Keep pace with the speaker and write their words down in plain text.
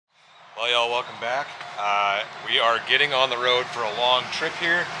Well, y'all, welcome back. We are getting on the road for a long trip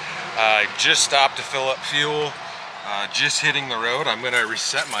here. Just stopped to fill up fuel. Just hitting the road. I'm going to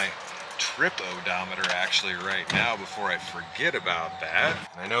reset my trip odometer actually right now before I forget about that.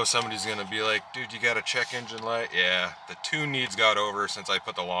 I know somebody's going to be like, dude, you got a check engine light? Yeah, the tune needs got over since I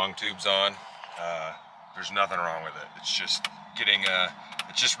put the long tubes on. There's nothing wrong with it. It's just getting,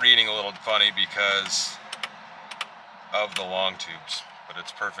 it's just reading a little funny because of the long tubes, but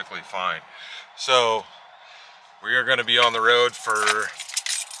it's perfectly fine. So we are going to be on the road for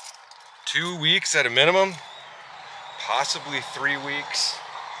 2 weeks at a minimum, possibly 3 weeks.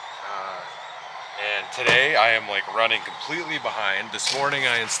 And today I am like running completely behind. This morning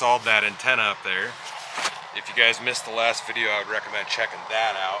I installed that antenna up there. If you guys missed the last video, I would recommend checking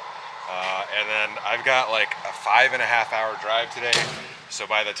that out. And then I've got like a 5.5 hour drive today. So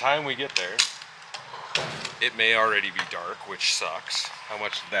by the time we get there, it may already be dark, which sucks. How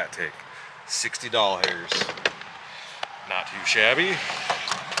much did that take? $60. Not too shabby.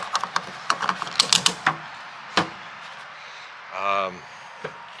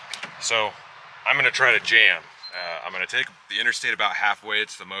 So I'm gonna try to jam. I'm gonna take the interstate about halfway.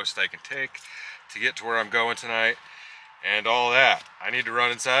 It's the most I can take to get to where I'm going tonight and all that. I need to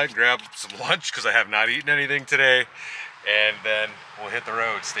run inside and grab some lunch because I have not eaten anything today, and then we'll hit the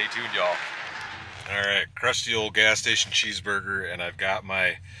road. Stay tuned, y'all. All right, crusty old gas station cheeseburger, and I've got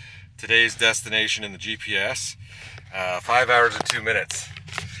my today's destination in the GPS. 5 hours and 2 minutes.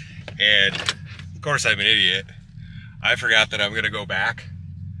 And of course I'm an idiot. I forgot that I'm gonna go back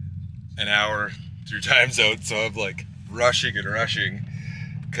an hour through time zone, so I'm like rushing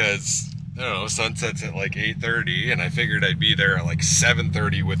because I don't know, sunsets at like 8:30, and I figured I'd be there at like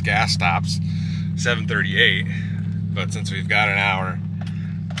 7:30 with gas stops, 7:38. But since we've got an hour,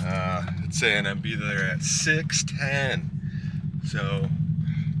 it's saying I'll be there at 6:10. So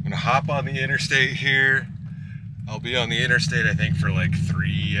I'm gonna hop on the interstate here. I'll be on the interstate I think for like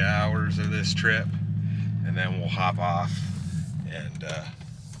 3 hours of this trip, and then we'll hop off and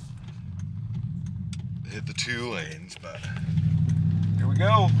hit the 2 lanes. But here we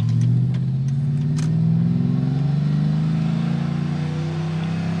go.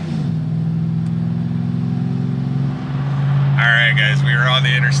 Alright guys, we are on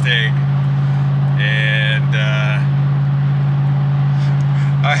the interstate, and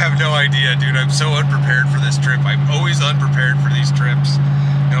I have no idea, dude. I'm so unprepared for this trip. I'm always unprepared for these trips.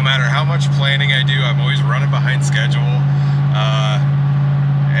 No matter how much planning I do, I'm always running behind schedule.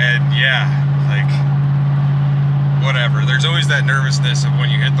 And yeah, like, whatever. There's always that nervousness of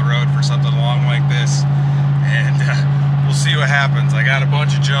when you hit the road for something long like this. And we'll see what happens. I got a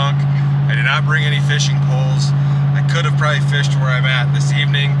bunch of junk. I did not bring any fishing poles. I could have probably fished where I'm at this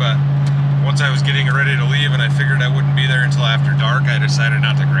evening, but once I was getting ready to leave and I figured I wouldn't be there until after dark, I decided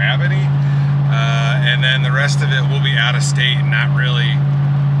not to grab any. And then the rest of it will be out of state and not really,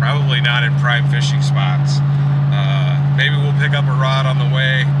 probably not in prime fishing spots. Maybe we'll pick up a rod on the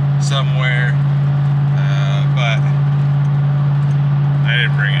way somewhere, but I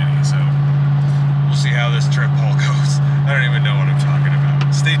didn't bring any, so we'll see how this trip all goes. I don't even know what I'm talking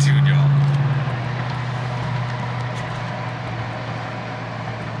about. Stay tuned, y'all.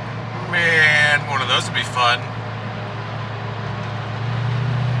 Man, one of those would be fun.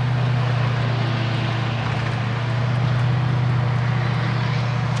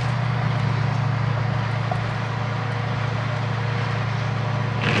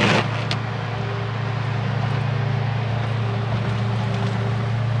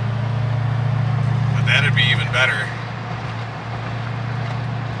 But that'd be even better.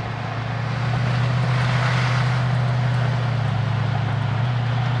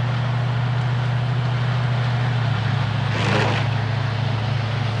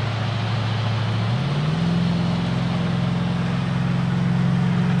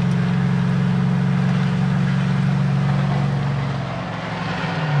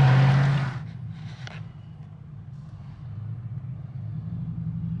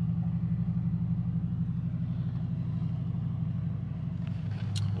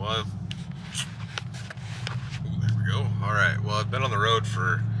 Well, there we go. All right, well, I've been on the road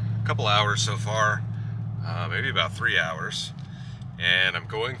for a couple hours so far, maybe about 3 hours, and I'm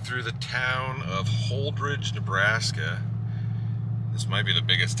going through the town of Holdridge, Nebraska. This might be the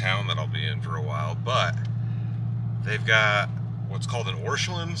biggest town that I'll be in for a while, but they've got what's called an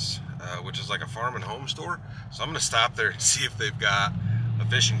Orscheln's, which is like a farm and home store. So I'm gonna stop there and see if they've got a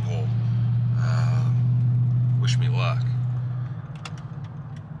fishing pole. Wish me luck.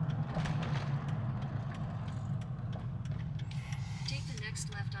 Take the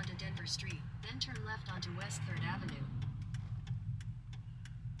next left onto Denver Street, then turn left onto West 3rd Avenue.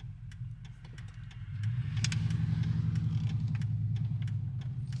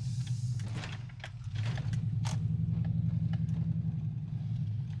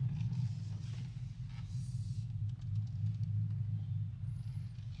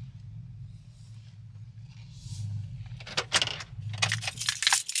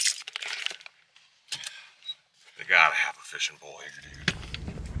 fishing pole here, dude.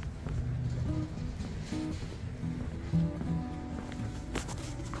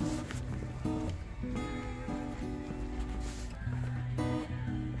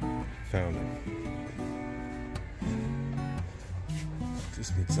 Found him.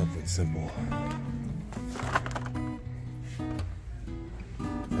 Just need something simple. I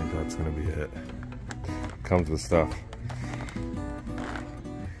think that's gonna be it. Comes with stuff.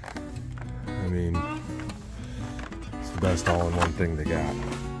 I mean, it's the best all-in-one thing they got.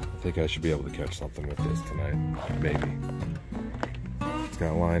 I think I should be able to catch something with this tonight. Maybe. It's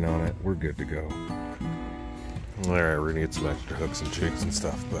got a line on it. We're good to go. Alright, we're gonna get some extra hooks and jigs and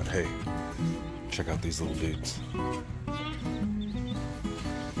stuff, but hey, check out these little dudes.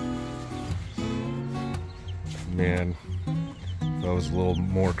 Man, if I was a little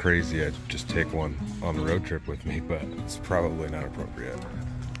more crazy, I'd just take one on the road trip with me, but it's probably not appropriate.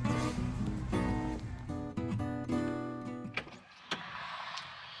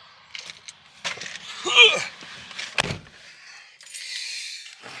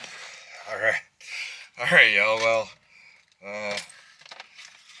 Alright, y'all, well,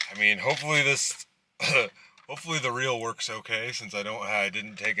 I mean, hopefully this, hopefully the reel works okay, since I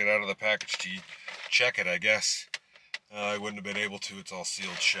didn't take it out of the package to check it, I guess. I wouldn't have been able to, it's all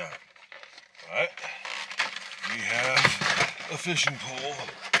sealed shut. But, we have a fishing pole,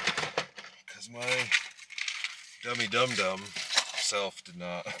 because my dummy dum-dum self did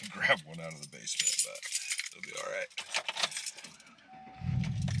not grab one out of the basement, but it'll be alright.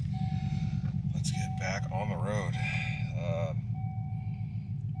 Let's get back on the road.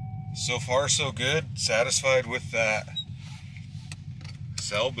 So far so good, satisfied with that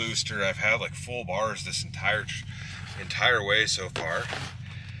cell booster. I've had like full bars this entire way so far.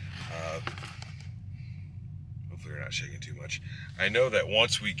 Hopefully we're not shaking too much. I know that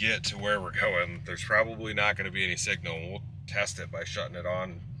once we get to where we're going, there's probably not going to be any signal, and we'll test it by shutting it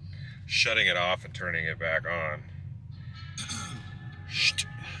off and turning it back on.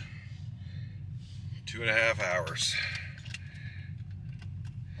 2.5 hours.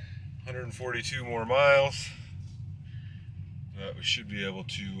 142 more miles. We should be able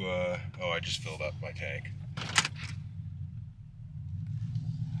to, oh, I just filled up my tank.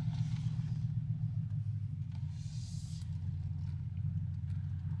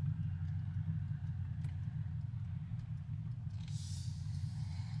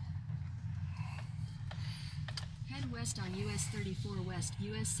 Head west on US 34 west,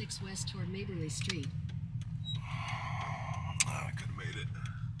 US 6 west toward Maberly Street. I could have made it.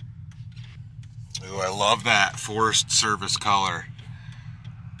 Ooh, I love that Forest Service color.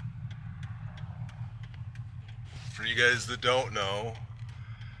 For you guys that don't know,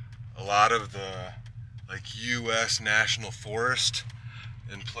 a lot of the like US National Forest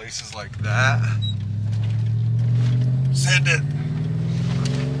and places like that send it.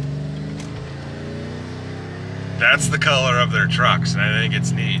 That's the color of their trucks, and I think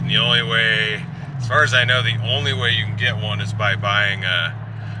it's neat. And the only way, as far as I know, the only way you can get one is by buying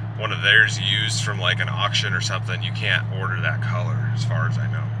one of theirs used from like an auction or something. You can't order that color, as far as I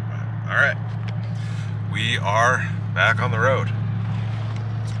know. But, all right, we are back on the road.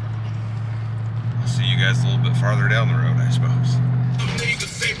 I'll see you guys a little bit farther down the road, I suppose.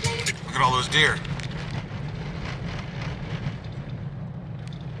 Look at all those deer.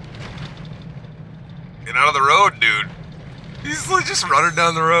 Get out of the road, dude. He's just running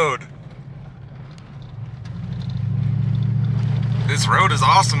down the road. This road is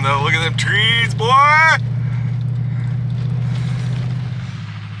awesome, though. Look at them trees, boy!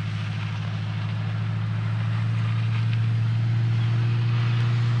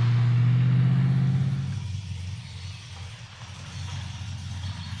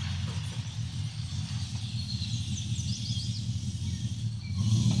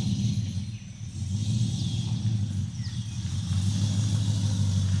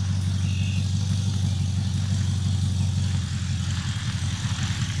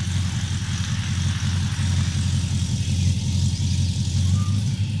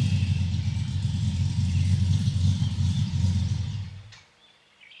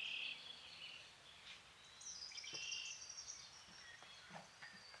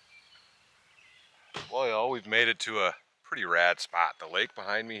 Well, y'all, we've made it to a pretty rad spot. The lake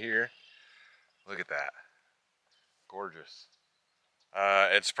behind me here. Look at that. Gorgeous.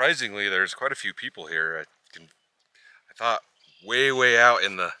 And surprisingly, there's quite a few people here. I thought way out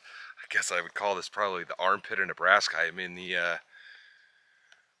in the, I guess I would call this probably the armpit of Nebraska. I'm in the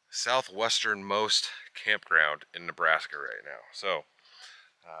southwesternmost campground in Nebraska right now. So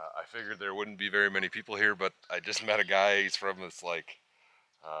I figured there wouldn't be very many people here, but I just met a guy. He's from this like,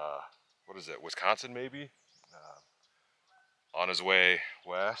 what is it, Wisconsin maybe? on his way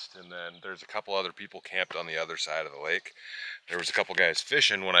west, and then there's a couple other people camped on the other side of the lake. There was a couple guys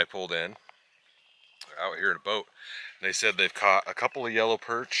fishing when I pulled in. They're out here in a boat. And they said they've caught a couple of yellow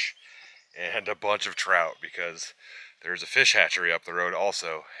perch and a bunch of trout, because there's a fish hatchery up the road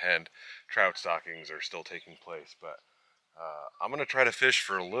also, and trout stockings are still taking place. But I'm gonna try to fish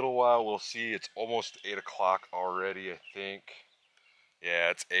for a little while. We'll see. It's almost 8 o'clock already, I think.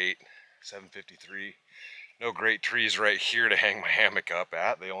 Yeah, it's 7:53. No great trees right here to hang my hammock up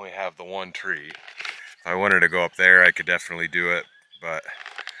at. They only have the one tree. If I wanted to go up there, I could definitely do it, but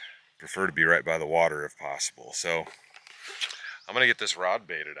prefer to be right by the water if possible. So I'm gonna get this rod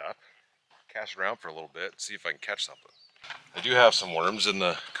baited up, cast around for a little bit, see if I can catch something. I do have some worms in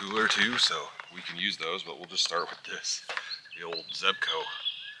the cooler too, so we can use those, but we'll just start with this, the old Zebco.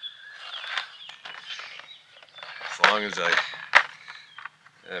 As long as I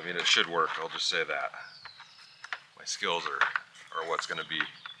mean, it should work, I'll just say that. My skills are what's gonna be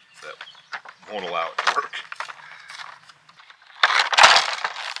that won't allow it to work.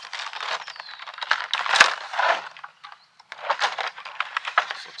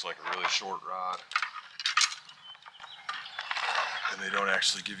 This looks like a really short rod. And they don't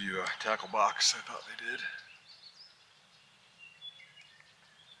actually give you a tackle box. I thought they did.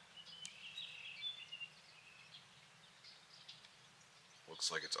 Looks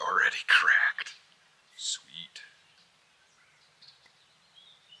like it's already cracked. Sweet.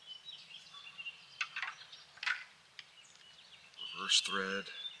 Reverse thread.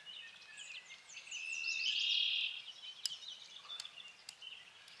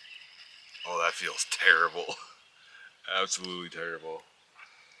 Oh, that feels terrible. Absolutely terrible.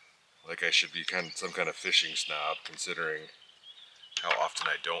 Like I should be some kind of fishing snob, considering how often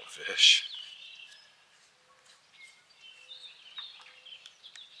I don't fish.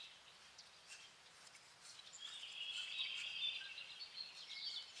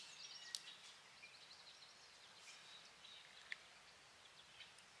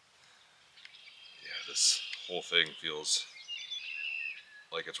 Yeah, this whole thing feels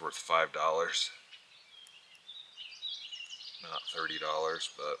like it's worth $5. Not $30,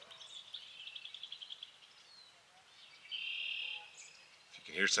 but if you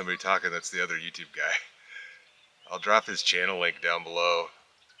can hear somebody talking, that's the other YouTube guy. I'll drop his channel link down below.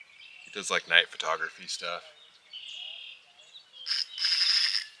 He does like night photography stuff.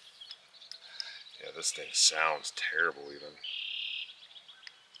 Yeah, this thing sounds terrible even.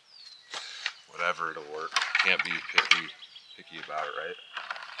 Whatever, it'll work. Can't be picky about it, right?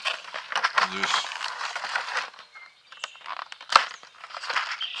 Loose.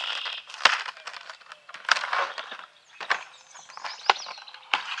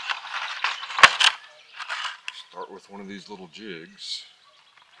 Start with one of these little jigs.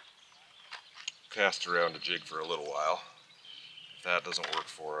 Cast around a jig for a little while. If that doesn't work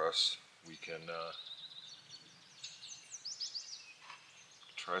for us, we can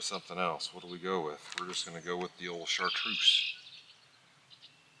try something else. What do we go with? We're just going to go with the old chartreuse.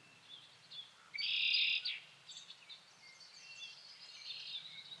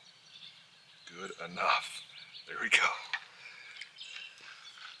 Good enough. There we go.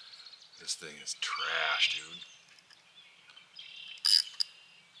 This thing is trash, dude.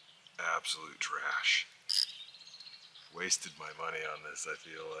 Absolute trash. Wasted my money on this, I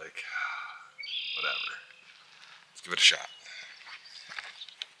feel like. Whatever. Let's give it a shot.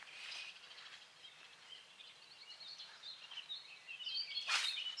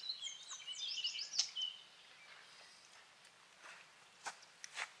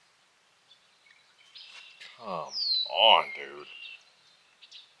 Come on, dude.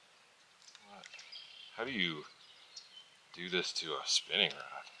 What? How do you do this to a spinning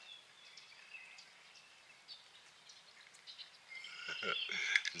rod?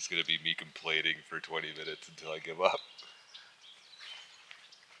 It's gonna be me complaining for 20 minutes until I give up.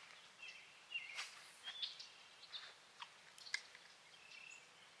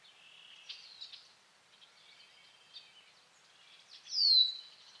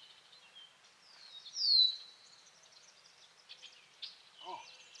 Oh.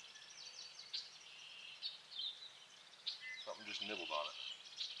 Something just nibbled on it.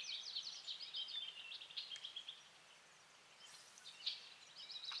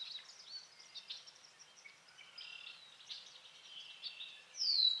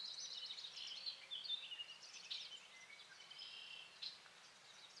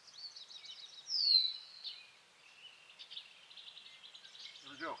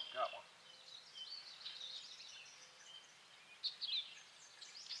 There we go, got one.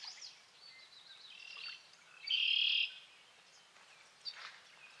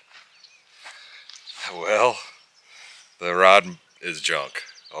 Well, The rod is junk,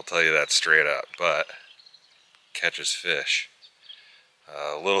 I'll tell you that straight up, but catches fish.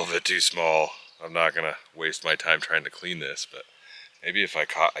 A little bit too small. I'm not gonna waste my time trying to clean this, but maybe if I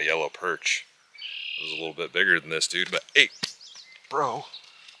caught a yellow perch, it was a little bit bigger than this dude, but hey, bro.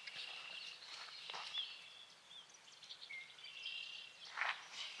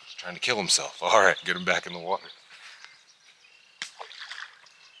 He's trying to kill himself. All right, get him back in the water.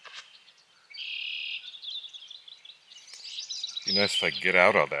 Be nice if I could get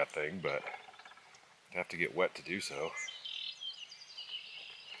out on that thing, but I'd have to get wet to do so.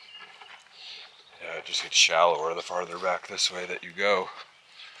 Yeah, it just gets shallower the farther back this way that you go.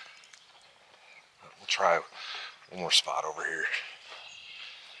 We'll try one more spot over here.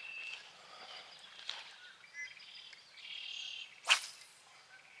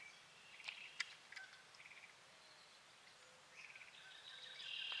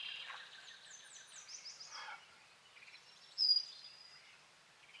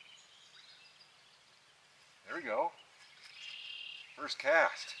 There we go. First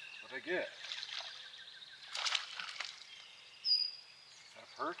cast. What'd I get? Is that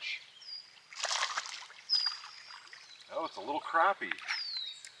a perch? Oh, it's a little crappie.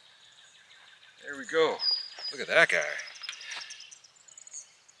 There we go. Look at that guy.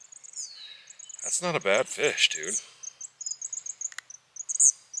 That's not a bad fish, dude.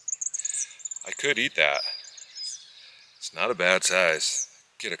 I could eat that. It's not a bad size.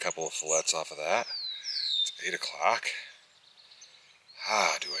 Get a couple of fillets off of that. It's 8 o'clock.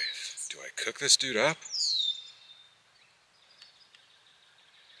 Do I cook this dude up?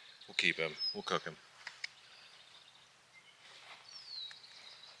 We'll keep him. We'll cook him.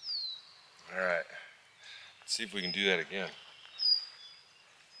 All right. Let's see if we can do that again.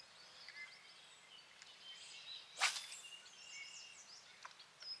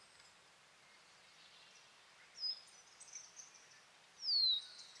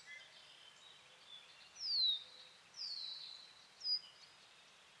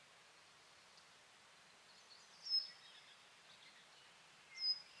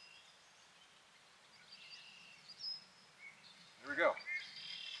 Here we go.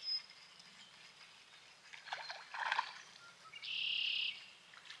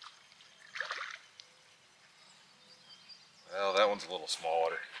 Well, that one's a little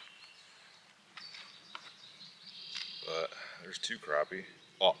smaller. But there's 2 crappie.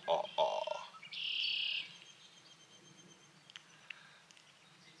 Do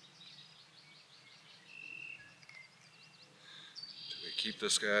we keep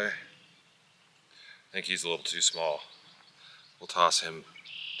this guy? I think he's a little too small. We'll toss him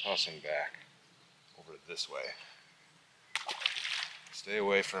back over this way. Stay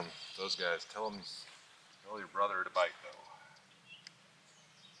away from those guys. Tell your brother to bite though.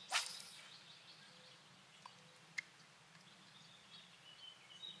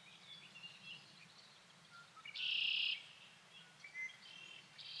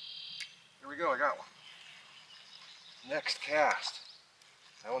 Here we go, I got one. Next cast.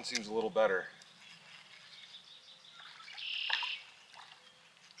 That one seems a little better.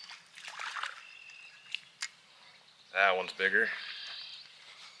 That one's bigger.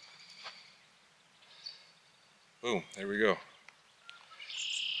 Boom, there we go.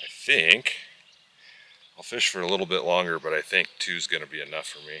 I think I'll fish for a little bit longer, but I think 2's gonna be enough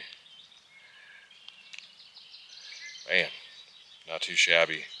for me. Man, not too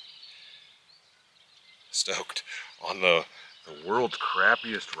shabby. Stoked on the world's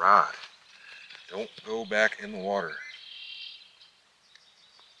crappiest rod. Don't go back in the water.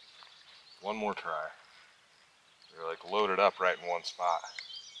 One more try. They're like loaded up right in one spot.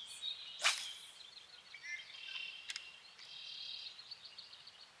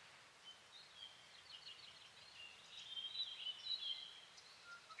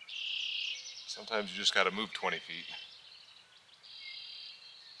 Sometimes you just gotta move 20 feet.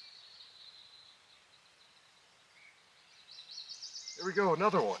 There we go,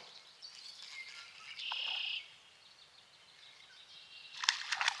 another one.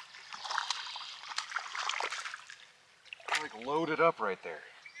 They're like loaded up right there.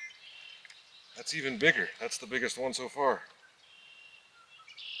 That's even bigger. That's the biggest one so far.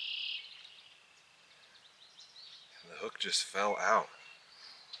 And the hook just fell out.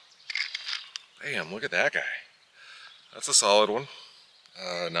 Bam, look at that guy. That's a solid one.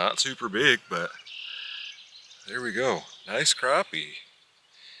 Not super big, but there we go. Nice crappie.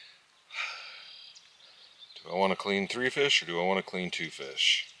 Do I want to clean 3 fish or do I want to clean 2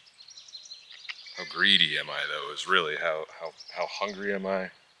 fish? How greedy am I though is really how hungry am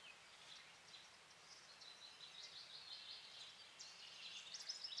I?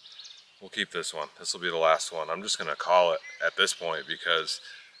 we'll keep this one. This will be the last one. I'm just gonna call it at this point because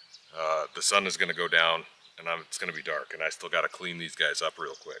the sun is gonna go down and it's gonna be dark, and I still gotta clean these guys up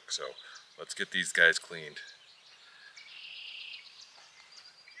real quick. So let's get these guys cleaned.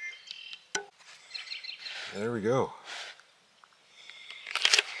 There we go.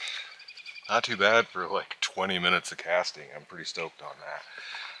 Not too bad for like 20 minutes of casting. I'm pretty stoked on that.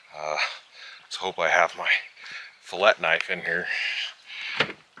 Let's hope I have my fillet knife in here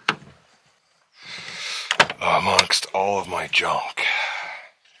amongst all of my junk.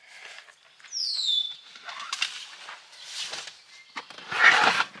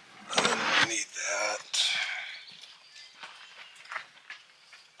 I need that.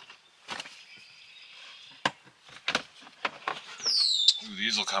 Ooh,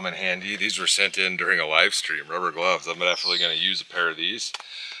 these will come in handy. These were sent in during a live stream. Rubber gloves. I'm definitely going to use a pair of these.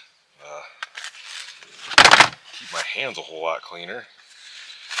 Keep my hands a whole lot cleaner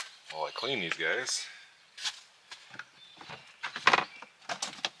while I clean these guys.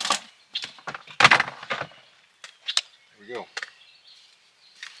 There we go.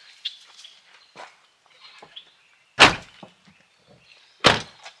 Now,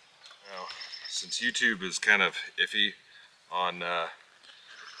 since YouTube is kind of iffy on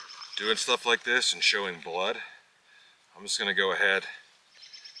doing stuff like this and showing blood, I'm just going to go ahead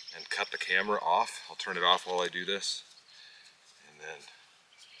and cut the camera off. I'll turn it off while I do this. And then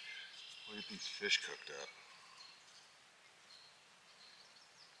we'll get these fish cooked up.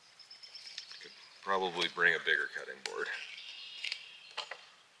 I could probably bring a bigger cutting board.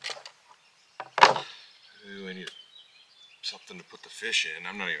 Ooh, I need something to put the fish in.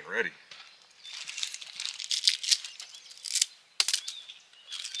 I'm not even ready.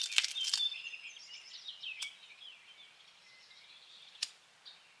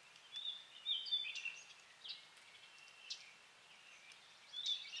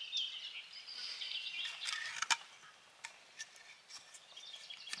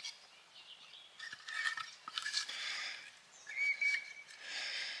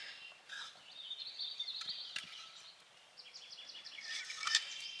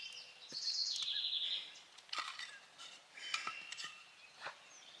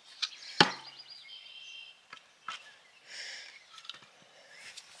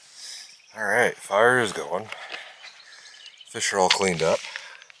 Alright, fire is going. Fish are all cleaned up.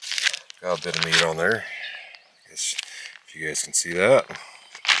 Got a bit of meat on there. I guess if you guys can see that.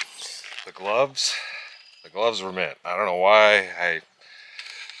 The gloves were mint. I don't know why I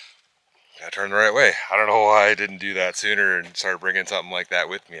turned the right way. I don't know why I didn't do that sooner and start bringing something like that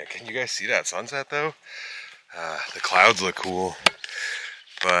with me. Can you guys see that sunset though? The clouds look cool,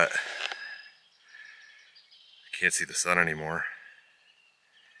 but I can't see the sun anymore.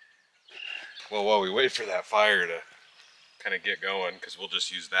 Well, while we wait for that fire to kind of get going, because we'll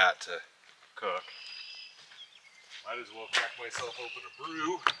just use that to cook, might as well crack myself open a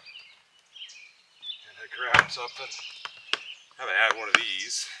brew and I grab something. Haven't had one of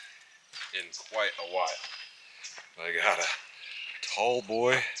these in quite a while. I got a tall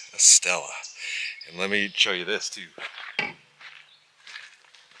boy, a Stella, and let me show you this too.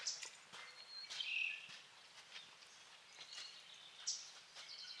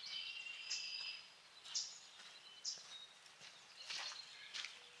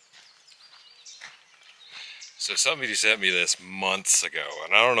 So somebody sent me this months ago,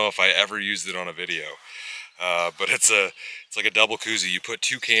 and I don't know if I ever used it on a video, but it's like a double koozie. You put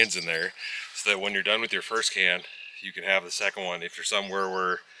 2 cans in there so that when you're done with your first can, you can have the second one if you're somewhere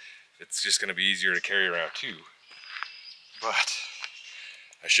where it's just going to be easier to carry around too. But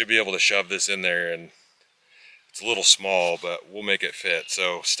I should be able to shove this in there, and it's a little small, but we'll make it fit.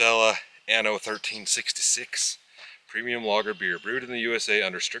 So Stella Anno 1366 premium lager beer, brewed in the USA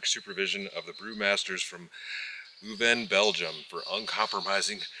under strict supervision of the brewmasters from Leuven, Belgium, for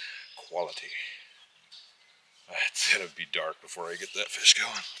uncompromising quality. It's gonna be dark before I get that fish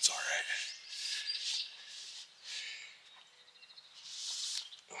going. It's alright.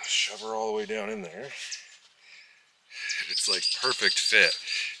 Shove her all the way down in there. It's like perfect fit.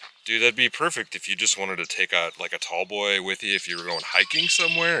 Dude, that'd be perfect if you just wanted to take like a tall boy with you if you were going hiking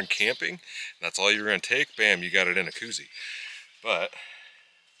somewhere and camping. And that's all you were going to take. Bam, you got it in a koozie. But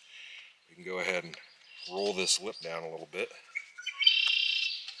we can go ahead and roll this lip down a little bit.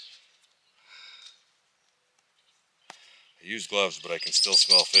 I use gloves, but I can still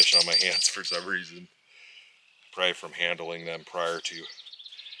smell fish on my hands for some reason. Probably from handling them prior to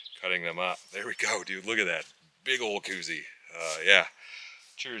cutting them up. There we go, dude. Look at that big old koozie. Yeah.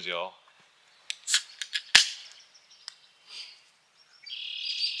 Cheers, y'all.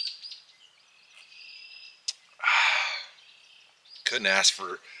 Couldn't ask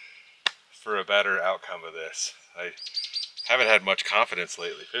for for a better outcome of this. I haven't had much confidence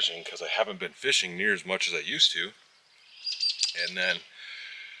lately fishing because I haven't been fishing near as much as I used to. And then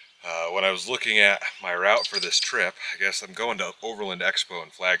when I was looking at my route for this trip, I guess I'm going to Overland Expo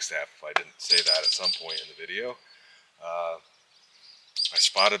in Flagstaff, if I didn't say that at some point in the video. I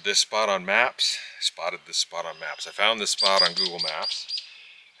spotted this spot on maps. I found this spot on Google Maps,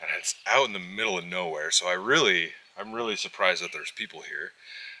 and it's out in the middle of nowhere. So I'm really surprised that there's people here.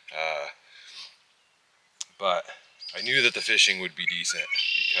 But I knew that the fishing would be decent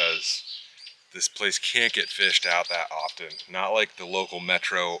because this place can't get fished out that often. Not like the local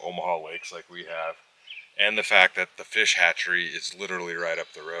metro Omaha lakes like we have. And the fact that the fish hatchery is literally right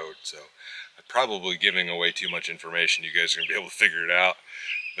up the road. So I'm probably giving away too much information. You guys are going to be able to figure it out.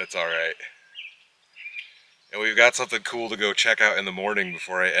 That's alright. And we've got something cool to go check out in the morning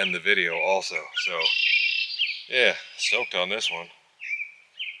before I end the video also. So yeah, stoked on this one.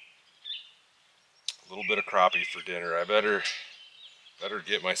 A little bit of crappie for dinner. I better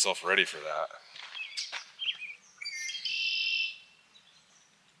get myself ready for that.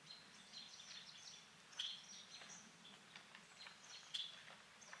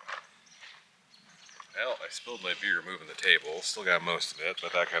 Well, I spilled my beer moving the table. Still got most of it,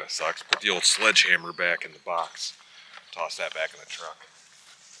 but that kind of sucks. Put the old sledgehammer back in the box. Toss that back in the truck.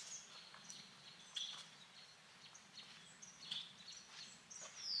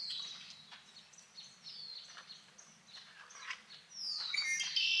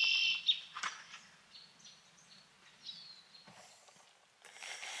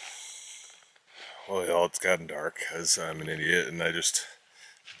 Well, y'all, it's gotten dark because I'm an idiot and I just,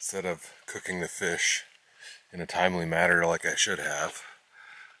 instead of cooking the fish in a timely manner like I should have,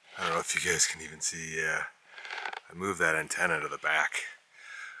 I don't know if you guys can even see, yeah, I moved that antenna to the back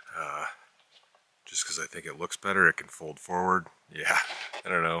just because I think it looks better. It can fold forward. Yeah, I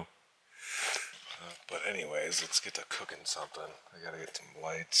don't know. But anyways, let's get to cooking something. I gotta get some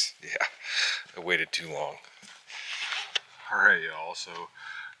lights. Yeah, I waited too long. Alright, y'all, so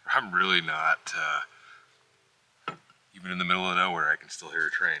I'm really not, even in the middle of nowhere, I can still hear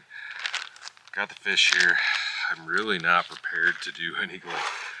a train. Got the fish here. I'm really not prepared to do any like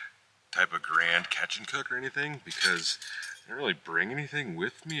type of grand catch and cook or anything because I didn't really bring anything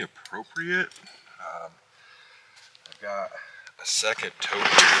with me appropriate. I've got a second tote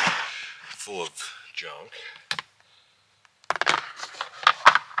here full of junk. I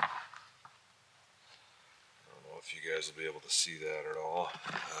don't know if you guys will be able to see that at all.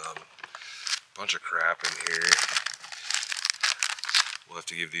 Bunch of crap in here. We'll have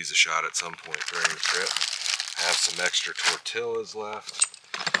to give these a shot at some point during the trip. I have some extra tortillas left.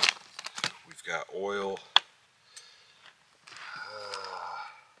 We've got oil.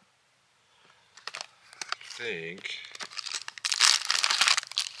 I think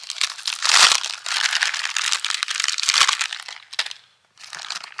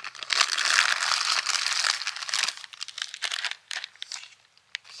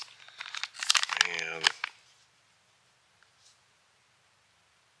and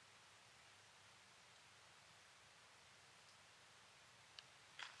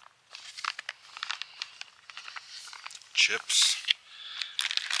chips.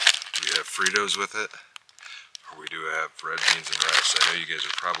 Do we have Fritos with it? Or we do have red beans and rice. I know you guys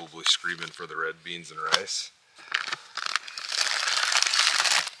are probably screaming for the red beans and rice.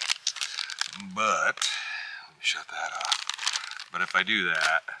 But, let me shut that off. But if I do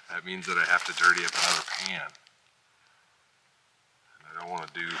that, that means that I have to dirty up another pan. And I don't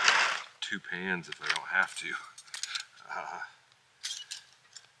want to do 2 pans if I don't have to.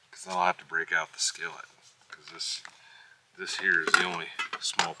 Because then I'll have to break out the skillet. Because this here is the only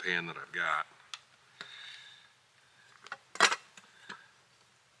small pan that I've got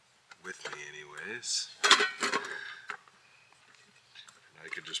with me anyways. And I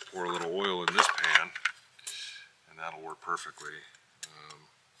could just pour a little oil in this pan and that'll work perfectly.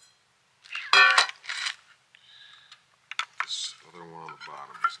 This other one on the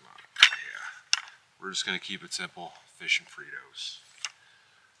bottom is not. Yeah. We're just going to keep it simple, fish and Fritos.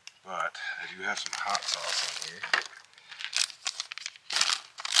 But I do have some hot sauce on here.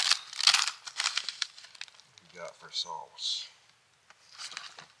 What we got for sauce?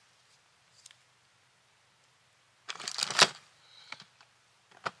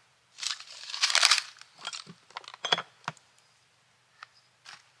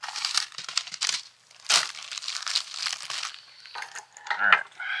 Alright.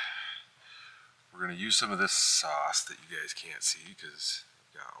 We're going to use some of this sauce that you guys can't see because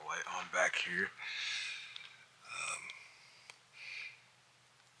I've got a light on back here.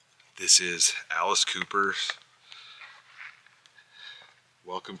 This is Alice Cooper's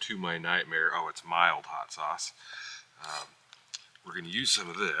welcome to my nightmare. Oh, it's mild hot sauce. We're going to use some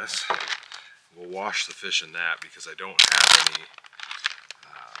of this. We'll wash the fish in that because I don't have any.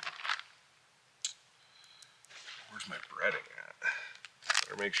 Where's my breading at?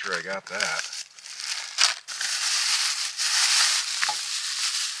 Better make sure I got that.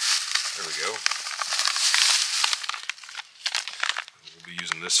 There we go. We'll be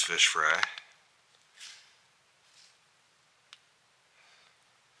using this fish fry.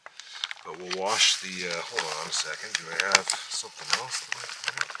 But we'll wash the, hold on a second, do I have something else that might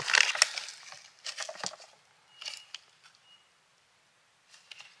come in?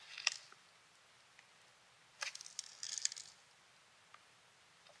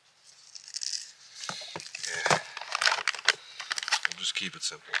 Yeah, we'll just keep it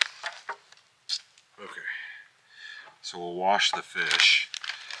simple. Okay, so we'll wash the fish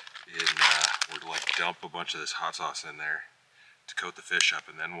in, we'll like dump a bunch of this hot sauce in there to coat the fish up,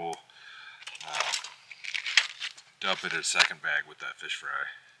 and then we'll dump it in a second bag with that fish fry.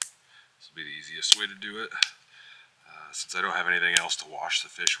 This will be the easiest way to do it. Since I don't have anything else to wash the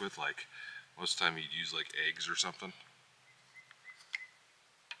fish with, like most of the time you'd use like eggs or something.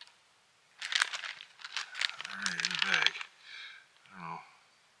 Alright, in the bag. I don't know.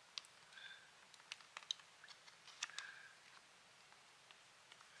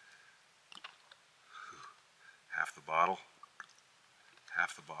 Half the bottle.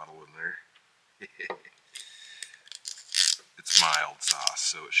 Half the bottle in there. It's mild sauce,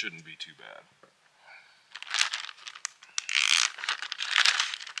 so it shouldn't be too bad.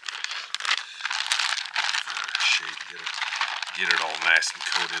 Get it all nice and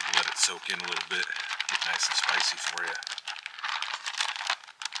coated, let it soak in a little bit, get nice and spicy for you.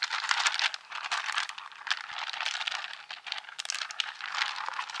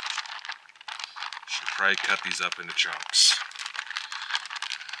 Should probably cut these up into chunks.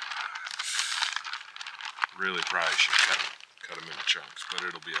 Really probably should cut them into chunks, but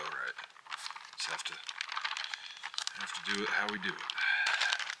it'll be alright. Just have to do it how we do it.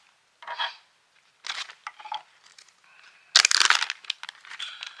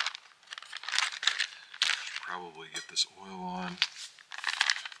 Probably get this oil on.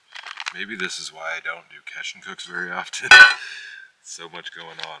 Maybe this is why I don't do catch and cooks very often. So much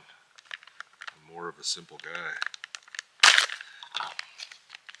going on. I'm more of a simple guy.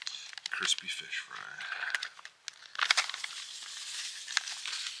 Crispy fish fry.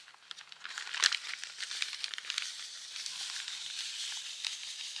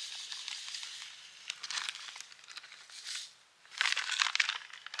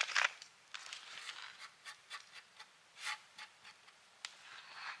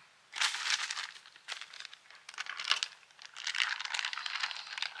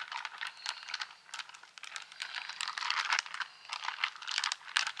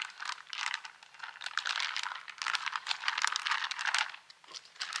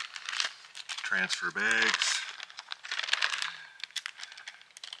 Transfer bags.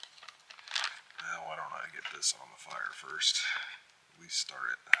 Now, why don't I get this on the fire first? At least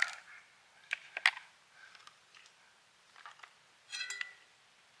start it.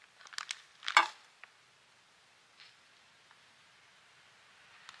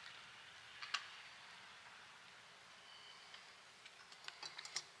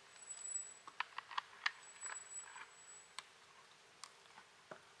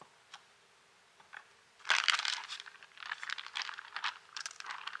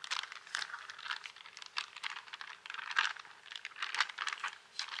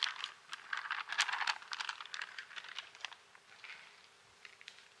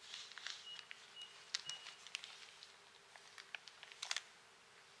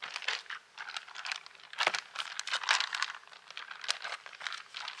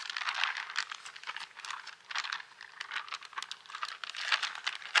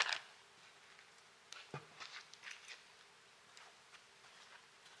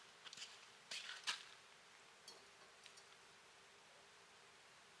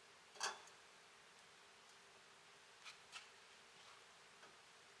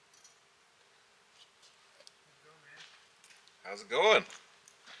 How's it going?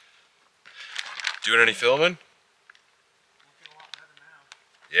 Doing any filming? Looking a lot better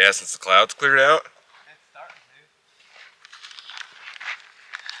now. Yeah, since the clouds cleared out. It's starting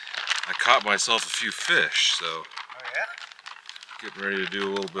to. I caught myself a few fish, so Oh yeah? getting ready to do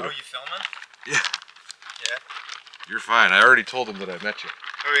a little bit of... you filming? Yeah, Yeah. you're fine. I already told them that I met you.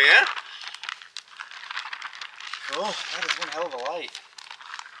 Oh yeah? Cool. That is one hell of a light.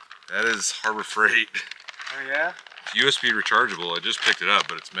 That is Harbor Freight. Oh yeah? USB rechargeable. I just picked it up,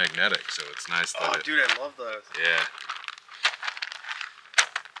 but it's magnetic, so it's nice that Oh dude, I love those. Yeah.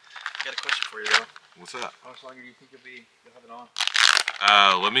 I got a question for you though. What's up? How much longer do you think you'll have it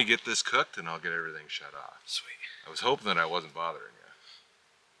on? Let me get this cooked and I'll get everything shut off. Sweet. I was hoping that I wasn't bothering you.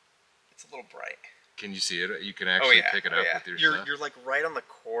 It's a little bright. Can you see it? You can actually pick it up with your stuff? You're like right on the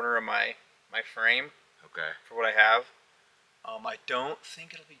corner of my frame. Okay. For what I have. I don't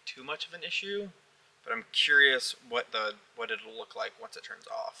think it'll be too much of an issue, but I'm curious what it'll look like once it turns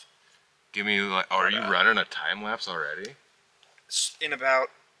off. Give me like, are you running a time lapse already? In about,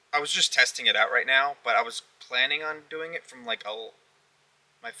 I was just testing it out right now, but I was planning on doing it from like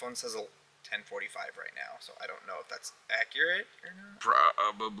my phone says a 10:45 right now, so I don't know if that's accurate or not.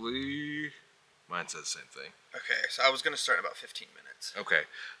 Probably. Mine says the same thing. Okay, so I was gonna start in about 15 minutes. Okay,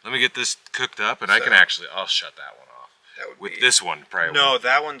 let me get this cooked up, and I can actually, I'll shut that one off. That would With be, this one, probably. No,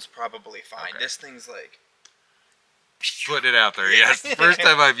 that one's probably fine. Okay. This thing's like. Putting it out there, yes. First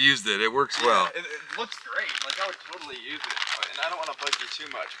time I've used it, it works well. It looks great. Like I would totally use it, and I don't want to bug you too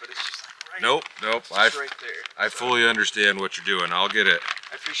much, but it's just like right. Nope. Just right there. I fully understand what you're doing. I'll get it.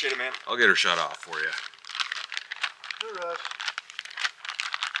 I appreciate it, man. I'll get her shut off for you. No rush.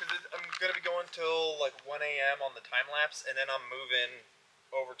 I'm gonna be going till like 1 a.m. on the time lapse, and then I'm moving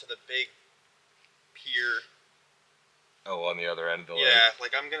over to the big pier. Oh, on the other end of the lake. Yeah,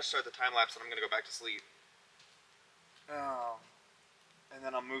 like I'm gonna start the time lapse, and I'm gonna go back to sleep. And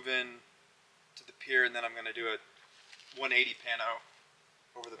then I'll move in to the pier, and then I'm gonna do a 180 pano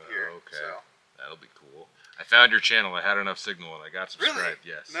over the pier. Okay, so. that'll be cool. I found your channel. I had enough signal, and I got subscribed. Really?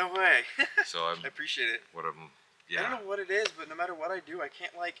 Yes. No way. So I appreciate it. Yeah. I don't know what it is, but no matter what I do, I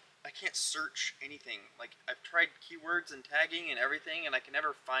can't search anything. Like I've tried keywords and tagging and everything, and I can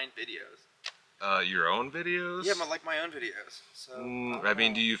never find videos. Your own videos? Yeah, my own videos. So I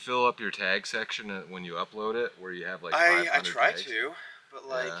mean, do you fill up your tag section when you upload it, where you have like 500 I try tags? to, but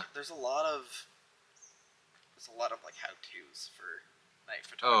like there's a lot of like how-tos for night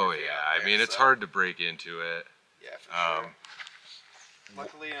photography. Oh yeah, out there, I mean it's hard to break into it. Yeah, for sure.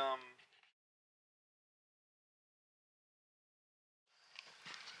 Luckily,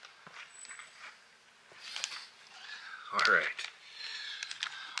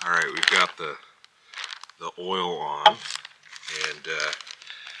 All right, we've got the oil on, and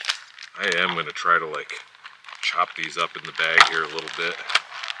I am going to try to like chop these up in the bag here a little bit.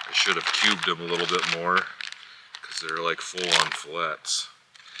 I should have cubed them a little bit more because they're like full-on fillets.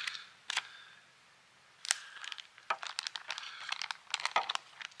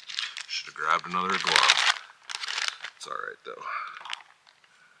 Should have grabbed another glove. It's all right though.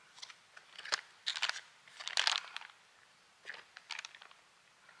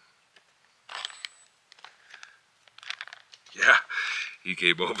 Yeah, he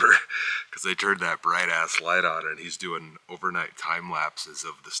came over because they turned that bright ass light on, and he's doing overnight time lapses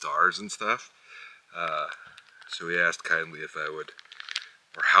of the stars and stuff. So he asked kindly if I would,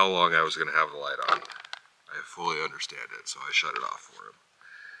 or how long I was going to have the light on. I fully understand it, so I shut it off for him.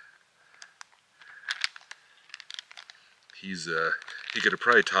 He could have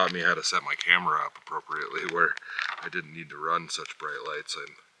probably taught me how to set my camera up appropriately where I didn't need to run such bright lights.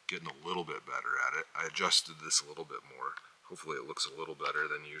 I'm getting a little bit better at it. I adjusted this a little bit more. Hopefully it looks a little better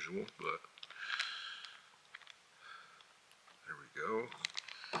than usual, but there we go.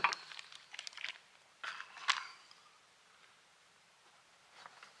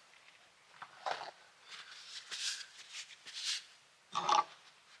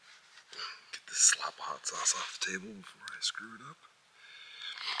 Get this slap of hot sauce off the table before I screw it up.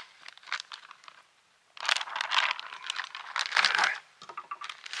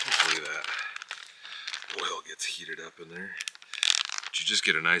 Hopefully that oil gets heated up in there. But you just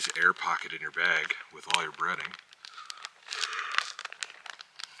get a nice air pocket in your bag with all your breading.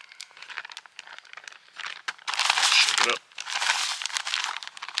 Shake it up.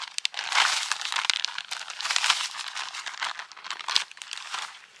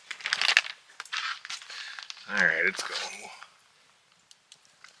 Alright, it's going.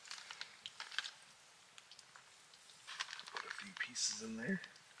 Put a few pieces in there.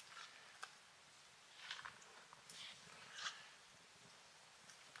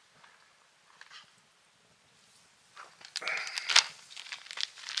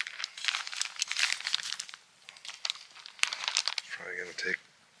 Probably gonna take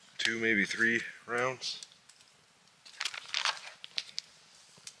 2, maybe 3 rounds.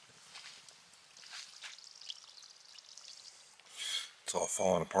 It's all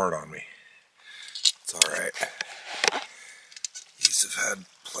falling apart on me. It's alright. These have had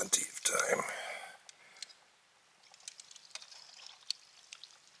plenty of time.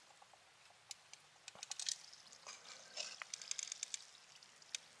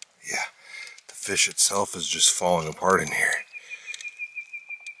 Yeah, the fish itself is just falling apart in here.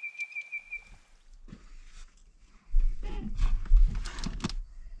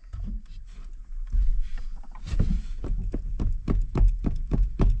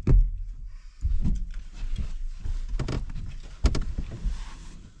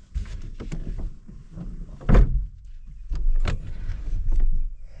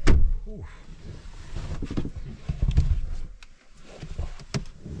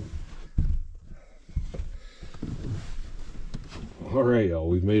 All right, y'all,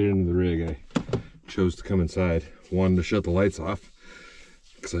 we've made it into the rig. I chose to come inside. Wanted to shut the lights off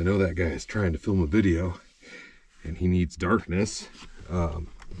because I know that guy is trying to film a video and he needs darkness.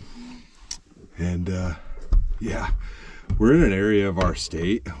 Yeah, we're in an area of our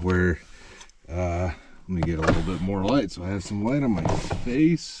state where, let me get a little bit more light so I have some light on my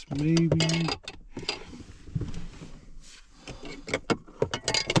face, maybe.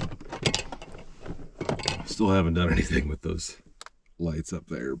 Still haven't done anything with those lights up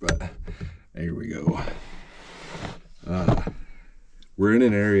there, but there we go. We're in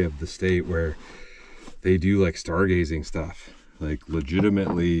an area of the state where they do like stargazing stuff. Like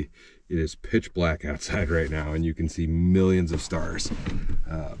legitimately, it is pitch black outside right now and you can see millions of stars.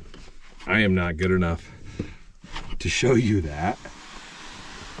 I am not good enough to show you that.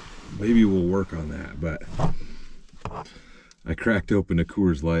 Maybe we'll work on that, but I cracked open a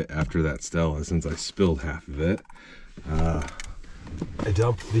Coors Light after that Stella since I spilled half of it. I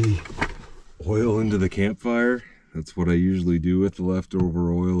dumped the oil into the campfire. That's what I usually do with the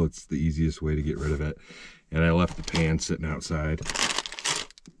leftover oil. It's the easiest way to get rid of it. And I left the pan sitting outside.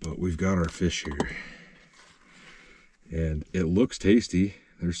 But we've got our fish here. And it looks tasty.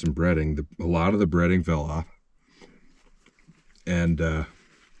 There's some breading. A lot of the breading fell off. And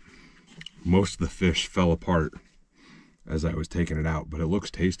most of the fish fell apart as I was taking it out. But it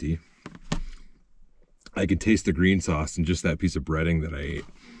looks tasty. I can taste the green sauce and just that piece of breading that I ate.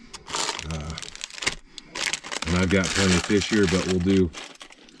 And I've got plenty of fish here, but we'll do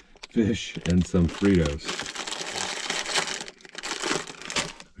fish and some Fritos.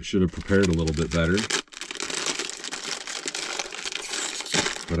 I should have prepared a little bit better.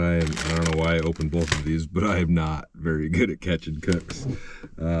 But I don't know why I opened both of these, but I am not very good at catching cooks.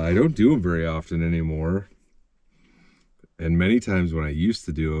 I don't do them very often anymore. And many times when I used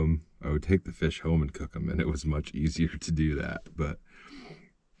to do them, I would take the fish home and cook them, and it was much easier to do that. But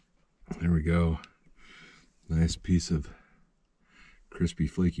there we go. Nice piece of crispy,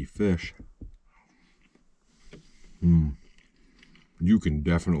 flaky fish. You can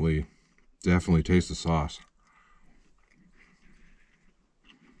definitely taste the sauce.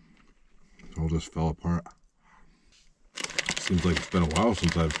 It all just fell apart. Seems like it's been a while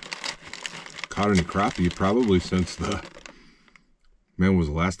since I've caught any crappie, probably since man, was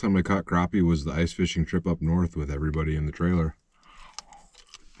the last time I caught crappie was the ice fishing trip up north with everybody in the trailer.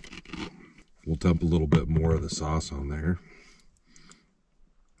 We'll dump a little bit more of the sauce on there.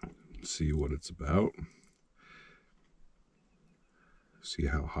 See what it's about. See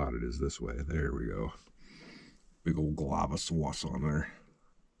how hot it is this way. There we go. Big old glob of sauce on there.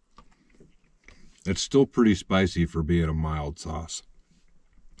 It's still pretty spicy for being a mild sauce.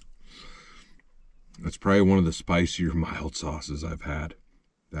 That's probably one of the spicier mild sauces I've had.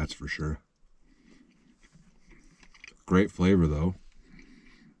 That's for sure. Great flavor though.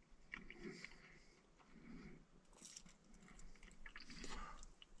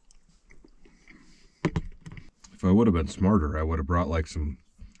 If I would have been smarter, I would have brought like some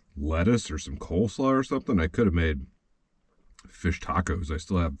lettuce or some coleslaw or something. I could have made fish tacos. I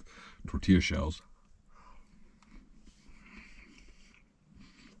still have tortilla shells.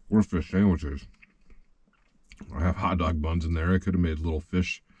 Or fish sandwiches. I have hot dog buns in there. I could have made little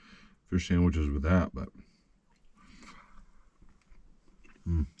fish sandwiches with that, but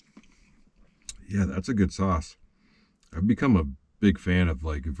yeah, that's a good sauce. I've become a big fan of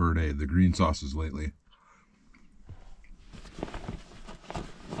like Verde, the green sauces lately.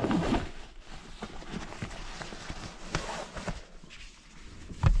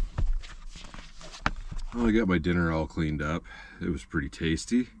 Well, I got my dinner all cleaned up. It was pretty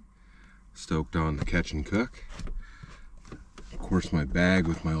tasty. Stoked on the catch and cook. Of course, my bag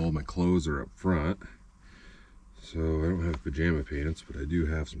with all my clothes are up front. So I don't have pajama pants, but I do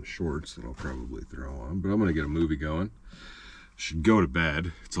have some shorts that I'll probably throw on. But I'm gonna get a movie going. Should go to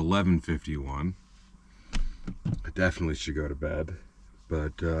bed. It's 11:51. I definitely should go to bed,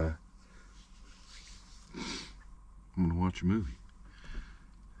 but I'm gonna watch a movie.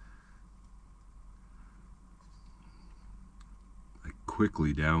 I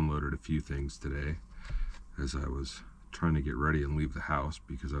quickly downloaded a few things today as I was trying to get ready and leave the house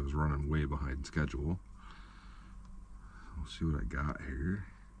because I was running way behind schedule. We'll see what I got here.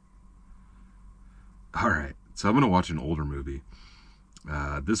 Alright, so I'm going to watch an older movie.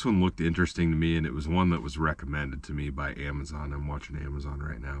 This one looked interesting to me, and it was one that was recommended to me by Amazon. I'm watching Amazon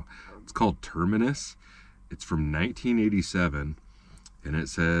right now. It's called Terminus. It's from 1987, and it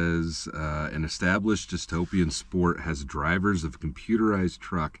says, an established dystopian sport has drivers of a computerized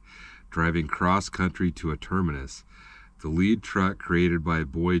truck driving cross-country to a terminus. The lead truck, created by a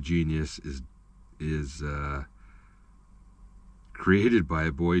boy genius, is created by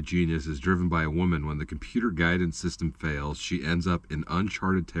a boy genius, is driven by a woman. When the computer guidance system fails, she ends up in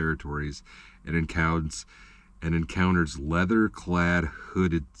uncharted territories and encounters leather-clad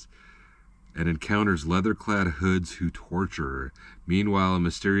hoods who torture her. Meanwhile, a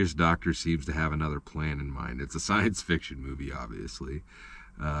mysterious doctor seems to have another plan in mind. It's a science fiction movie, obviously,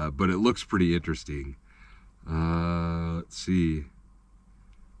 but it looks pretty interesting. Let's see.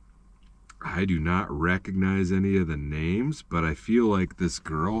 I do not recognize any of the names, but I feel like this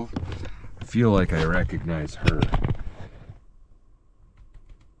girl, I recognize her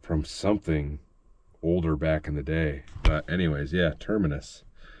from something older back in the day. But anyways, yeah, Terminus.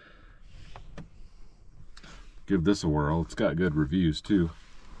 Give this a whirl. It's got good reviews too.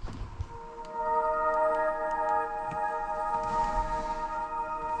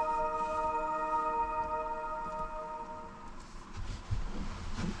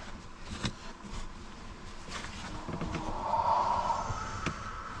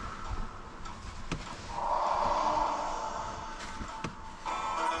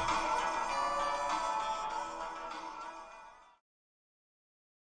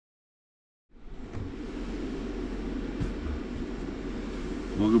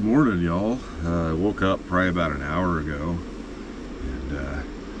 Well, good morning, y'all. I woke up probably about an hour ago, and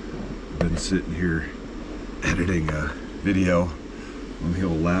been sitting here editing a video on the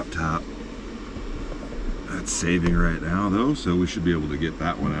old laptop. That's saving right now, though, so we should be able to get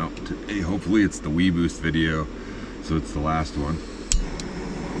that one out today. Hopefully it's the Wii Boost video, so it's the last one.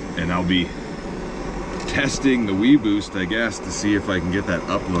 And I'll be testing the Wii Boost, I guess, to see if I can get that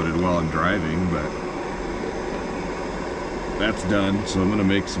uploaded while I'm driving, but that's done. So I'm gonna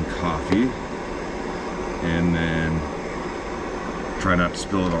make some coffee and then try not to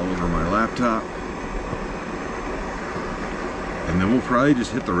spill it all over my laptop, and then we'll probably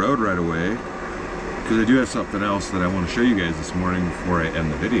just hit the road right away, because I do have something else that I want to show you guys this morning before I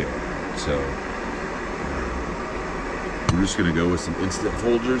end the video. So we're just gonna go with some instant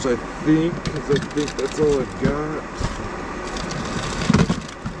Folgers, I think, because I think that's all I've got.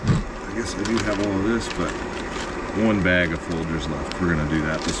 I guess I do have all of this, but one bag of Folgers left. We're gonna do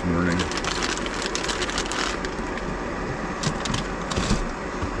that this morning.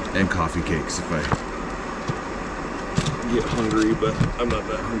 And coffee cakes if I get hungry, but I'm not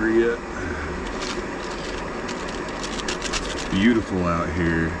that hungry yet. It's beautiful out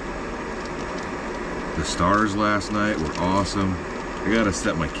here. The stars last night were awesome. I gotta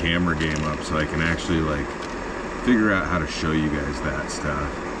set my camera game up so I can actually like figure out how to show you guys that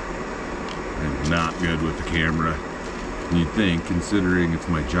stuff. I'm not good with the camera. You'd think, considering it's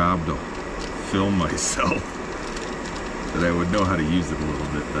my job to film myself, that I would know how to use it a little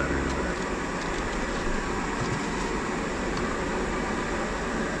bit better.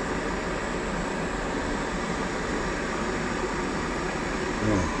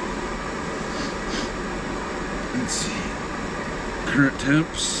 Oh. Let's see. Current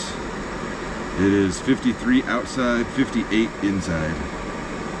temps. It is 53 outside, 58 inside.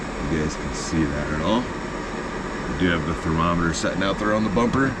 You guys can see that at all. I do have the thermometer sitting out there on the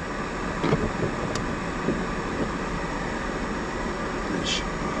bumper.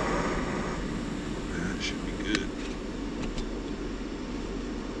 That should be good.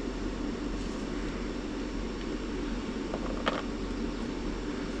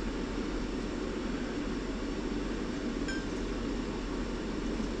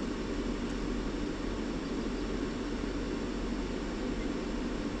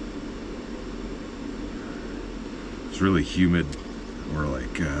 Really humid, or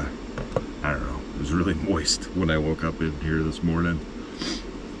like I don't know, it was really moist when I woke up in here this morning.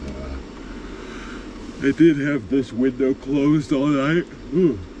 I did have this window closed all night.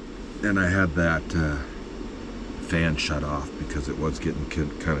 Ooh. And I had that fan shut off because it was getting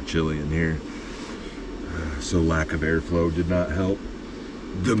kind of chilly in here, so lack of airflow did not help.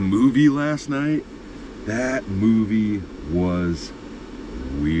 The movie last night, that movie was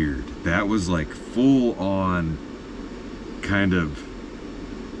weird. That was like full on kind of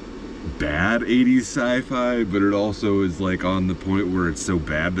bad 80s sci-fi, but it also is like on the point where it's so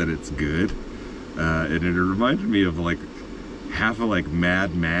bad that it's good. And it reminded me of like half of like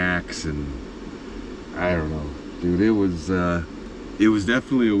Mad Max, and I don't know, dude, it was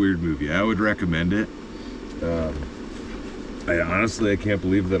definitely a weird movie. I would recommend it. I can't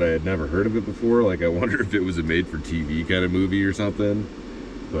believe that I had never heard of it before. Like, I wonder if it was a made-for-TV kind of movie or something,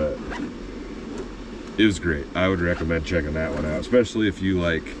 but it was great. I would recommend checking that one out, especially if you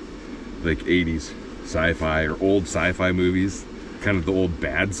like 80s sci-fi or old sci-fi movies, kind of the old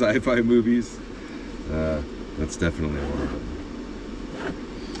bad sci-fi movies. That's definitely one of them.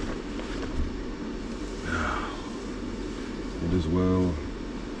 Might as well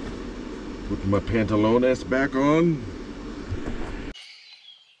put my pantalones back on.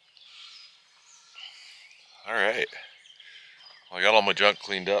 Alright. Well, I got all my junk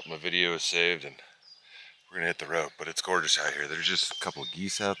cleaned up, my video is saved, and we're gonna hit the road. But it's gorgeous out here. There's just a couple of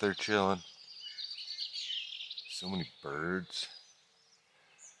geese out there chilling. So many birds.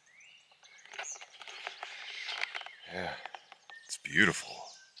 Yeah, it's beautiful.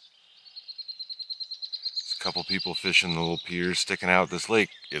 There's a couple people fishing the little piers sticking out. This lake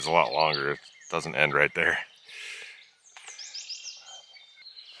is a lot longer. It doesn't end right there.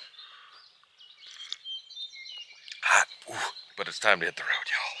 Hot, ooh, but it's time to hit the road,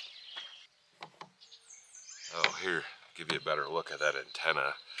 y'all. Oh, here, give you a better look at that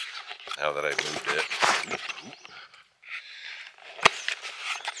antenna now that I moved it.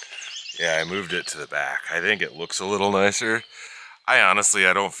 Yeah, I moved it to the back. I think it looks a little nicer. I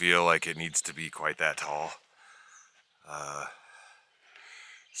don't feel like it needs to be quite that tall.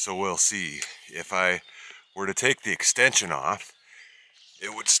 So we'll see. If I were to take the extension off,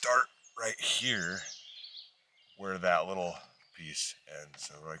 it would start right here where that little piece ends.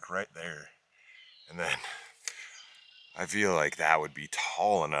 So like right there. And then I feel like that would be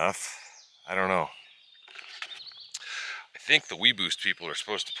tall enough. I don't know. I think the WeBoost people are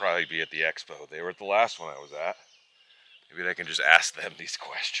supposed to probably be at the expo. They were at the last one I was at. Maybe I can just ask them these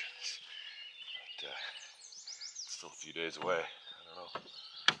questions. But, still a few days away. I don't know.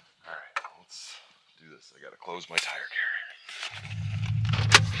 Alright, let's do this. I gotta close my tire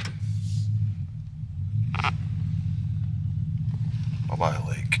carrier. Bye-bye,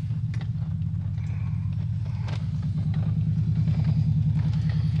 lake.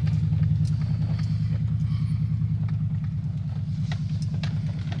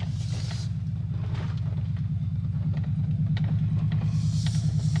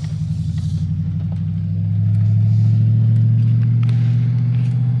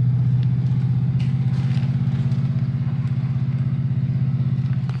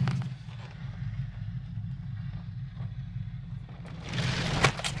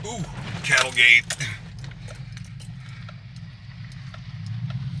 Ooh, cattle gate.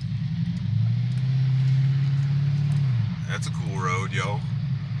 That's a cool road, yo.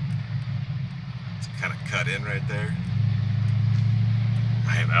 It's kind of cut in right there.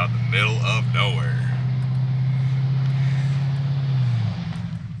 I am out in the middle of nowhere.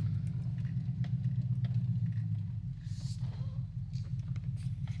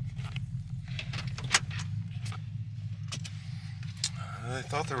 I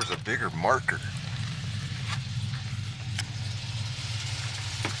thought there was a bigger marker.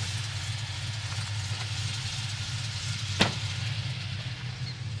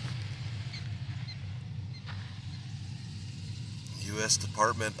 U.S.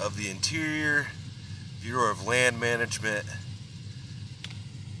 Department of the Interior, Bureau of Land Management,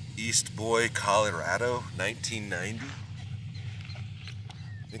 East Boy, Colorado, 1990.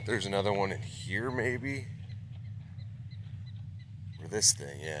 I think there's another one in here, maybe. Or this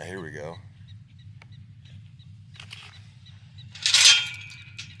thing, yeah, here we go.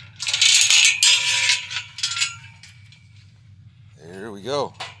 There we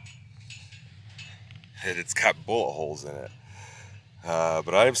go. And it's got bullet holes in it.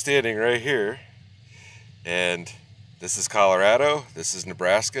 But I'm standing right here, and this is Colorado, this is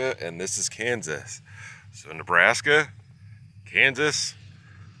Nebraska, and this is Kansas. So Nebraska, Kansas,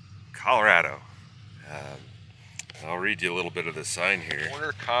 Colorado. I'll read you a little bit of the sign here.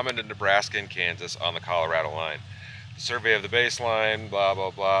 Corner common to Nebraska and Kansas on the Colorado line. The survey of the baseline, blah, blah,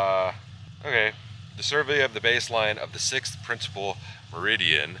 blah. Okay. The survey of the baseline of the 6th principal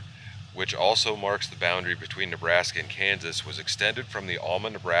meridian, which also marks the boundary between Nebraska and Kansas, was extended from the Alma,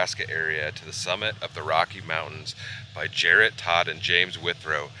 Nebraska area to the summit of the Rocky Mountains by Jarrett Todd and James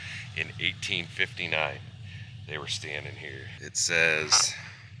Withrow in 1859. They were standing here. It says,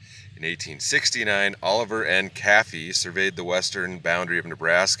 in 1869, Oliver N. Caffey surveyed the western boundary of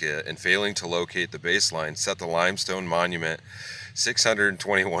Nebraska and, failing to locate the baseline, set the limestone monument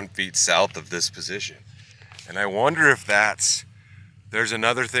 621 feet south of this position. And I wonder if that's... There's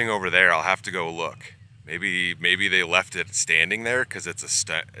another thing over there. I'll have to go look. Maybe they left it standing there because it's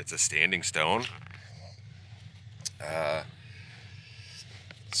a standing stone.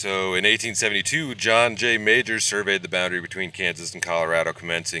 So in 1872, John J. Majors surveyed the boundary between Kansas and Colorado,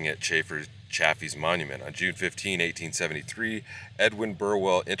 commencing at Chaffee's Monument. On June 15, 1873, Edwin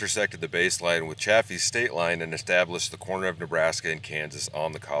Burwell intersected the baseline with Chaffee's state line and established the corner of Nebraska and Kansas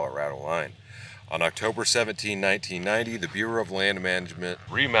on the Colorado line. On October 17, 1990, the Bureau of Land Management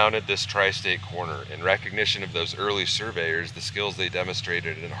remounted this tri-state corner in recognition of those early surveyors, the skills they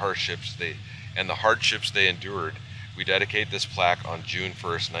demonstrated, and the hardships they endured We dedicate this plaque on June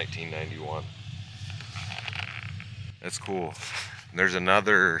 1st, 1991. That's cool. And there's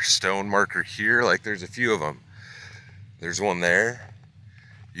another stone marker here, like there's a few of them. There's one there.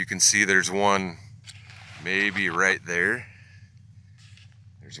 You can see there's one maybe right there.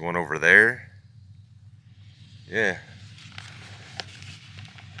 There's one over there. Yeah.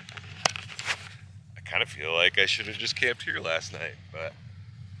 I kind of feel like I should have just camped here last night, but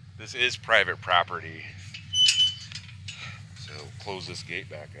this is private property. So close this gate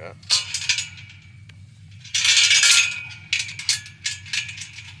back up.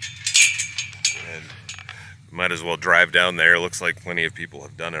 And might as well drive down there. Looks like plenty of people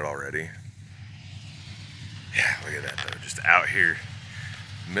have done it already. Yeah, look at that though. Just out here,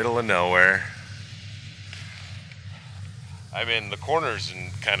 middle of nowhere. I mean, the corner's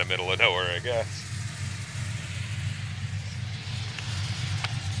in kind of middle of nowhere, I guess.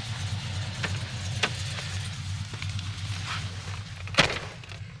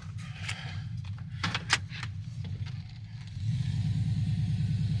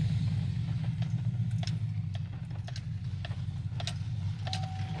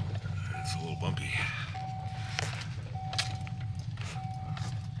 It's a little bumpy.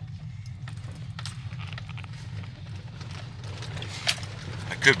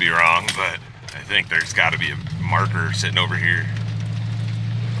 I could be wrong, but I think there's got to be a marker sitting over here.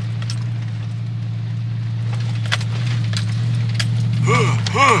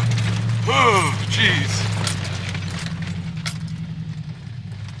 Oh, jeez.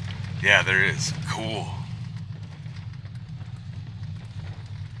 Yeah, there is. Cool.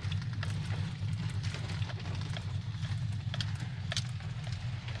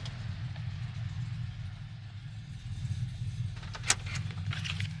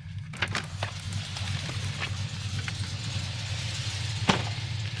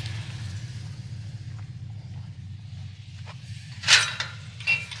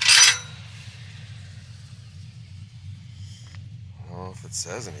 If it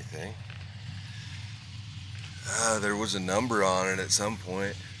says anything. There was a number on it at some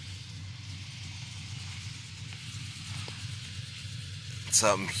point.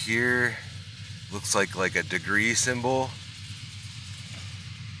 Something here looks like a degree symbol.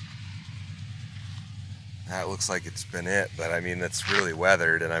 That looks like it's been it, but I mean that's really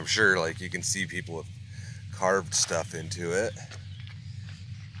weathered, and I'm sure like you can see people have carved stuff into it.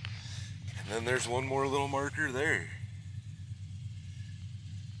 And then there's one more little marker there.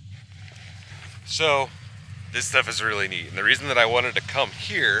 So this stuff is really neat, and the reason that I wanted to come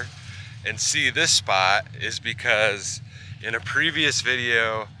here and see this spot is because in a previous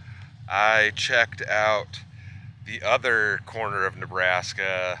video I checked out the other corner of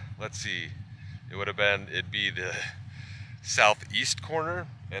Nebraska. Let's see, it'd be the southeast corner,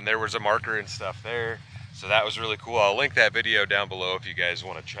 and there was a marker and stuff there, so that was really cool. I'll link that video down below if you guys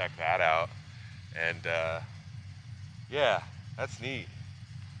want to check that out. And yeah, that's neat.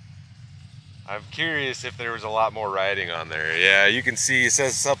 I'm curious if there was a lot more writing on there. Yeah, you can see it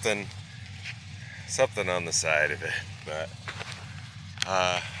says something on the side of it. But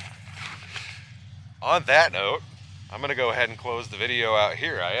on that note, I'm gonna go ahead and close the video out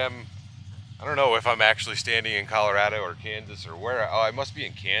here. I don't know if I'm actually standing in Colorado or Kansas or where. Oh, I must be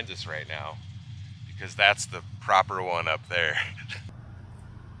in Kansas right now, because that's the proper one up there.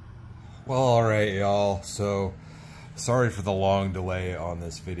 Well, alright y'all, so sorry for the long delay on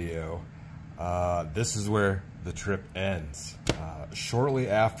this video. This is where the trip ends. Shortly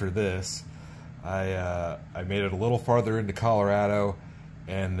after this, I made it a little farther into Colorado,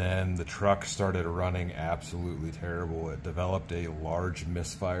 and then the truck started running absolutely terrible. It developed a large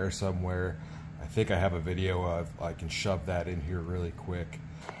misfire somewhere. I think I have a video of, I can shove that in here really quick.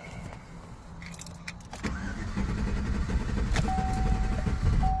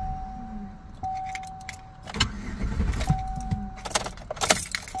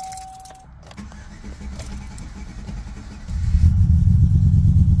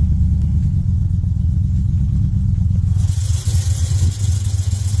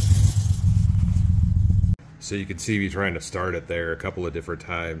 So you can see me trying to start it there a couple of different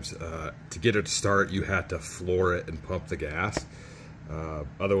times. To get it to start, you had to floor it and pump the gas.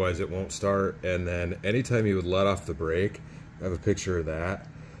 Otherwise it won't start. And then anytime you would let off the brake, I have a picture of that.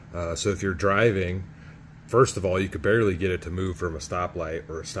 So if you're driving, first of all, you could barely get it to move from a stoplight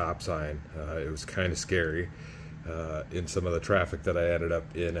or a stop sign. It was kind of scary in some of the traffic that I ended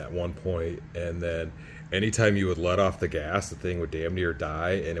up in at one point. And then anytime you would let off the gas, the thing would damn near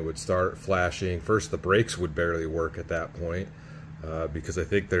die, and it would start flashing. First, the brakes would barely work at that point, because I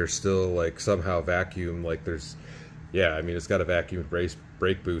think there's still like somehow vacuum, like there's, yeah, I mean, it's got a vacuum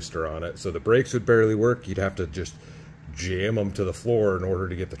brake booster on it. So the brakes would barely work. You'd have to just jam them to the floor in order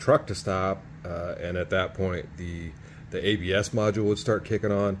to get the truck to stop. And at that point, the ABS module would start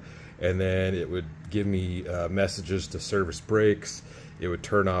kicking on, and then it would give me messages to service brakes. It would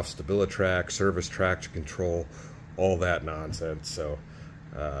turn off StabiliTrak, service traction control, all that nonsense. So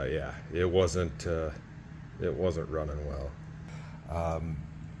yeah, it wasn't running well.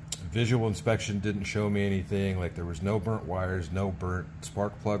 Visual inspection didn't show me anything. Like, there was no burnt wires, no burnt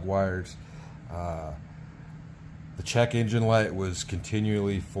spark plug wires. The check engine light was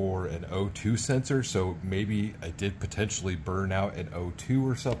continually for an O2 sensor, so maybe I did potentially burn out an O2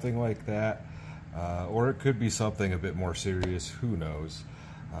 or something like that. Or it could be something a bit more serious, who knows.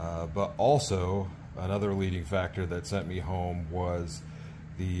 But also, another leading factor that sent me home was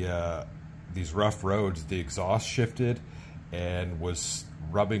these rough roads. The exhaust shifted and was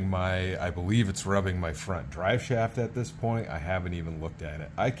rubbing my, I believe it's rubbing my front drive shaft at this point. I haven't even looked at it.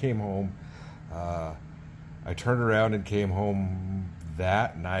 I came home, I turned around and came home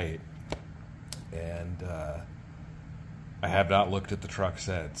that night, and I have not looked at the truck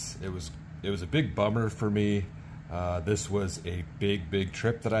since. It was a big bummer for me. This was a big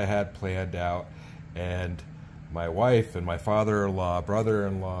trip that I had planned out, and my wife and my father-in-law,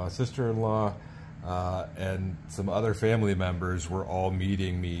 brother-in-law, sister-in-law, and some other family members were all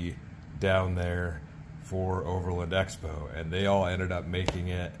meeting me down there for Overland Expo, and they all ended up making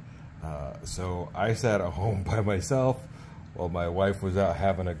it. So I sat at home by myself while my wife was out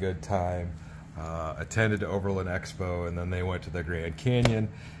having a good time, attended Overland Expo, and then they went to the Grand Canyon.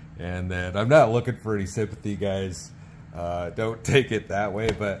 And then, I'm not looking for any sympathy, guys. Don't take it that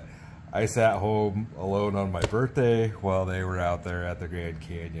way, but I sat home alone on my birthday while they were out there at the Grand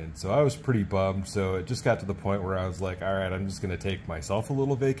Canyon. So I was pretty bummed. So it just got to the point where I was like, all right, I'm just going to take myself a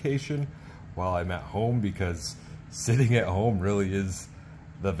little vacation while I'm at home, because sitting at home really is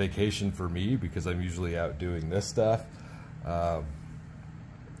the vacation for me, because I'm usually out doing this stuff.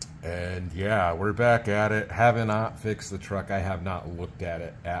 And yeah, we're back at it. Have not fixed the truck. I have not looked at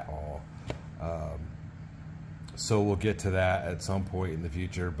it at all. So we'll get to that at some point in the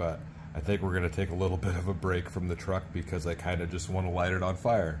future, but I think we're going to take a little bit of a break from the truck because I kind of just want to light it on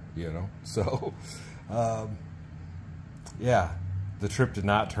fire, you know? So, yeah, the trip did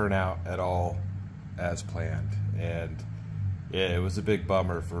not turn out at all as planned, and yeah, it was a big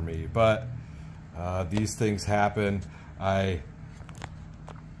bummer for me, but these things happen. Part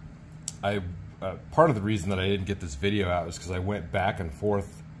of the reason that I didn't get this video out is because I went back and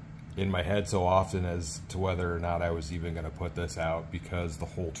forth in my head so often as to whether or not I was even going to put this out, because the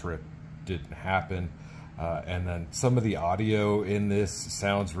whole trip didn't happen. And then some of the audio in this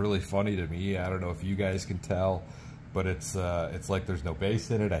sounds really funny to me. I don't know if you guys can tell, but it's like there's no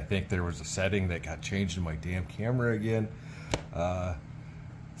bass in it. I think there was a setting that got changed in my damn camera again.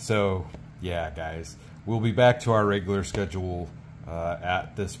 So yeah, guys, we'll be back to our regular schedule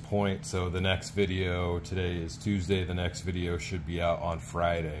at this point. So the next video, today is Tuesday, the next video should be out on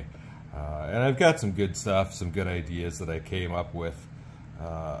Friday. And I've got some good stuff, some good ideas that I came up with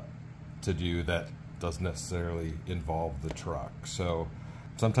to do that doesn't necessarily involve the truck. So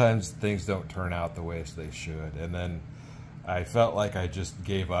sometimes things don't turn out the way they should. And then I felt like I just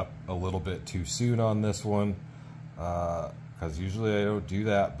gave up a little bit too soon on this one, because usually I don't do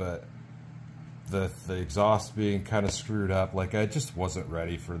that, but the exhaust being kind of screwed up, like I just wasn't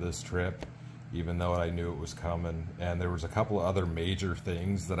ready for this trip, even though I knew it was coming. And there was a couple of other major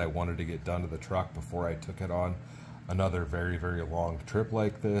things that I wanted to get done to the truck before I took it on another very long trip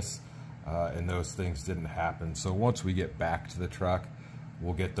like this, and those things didn't happen. So once we get back to the truck,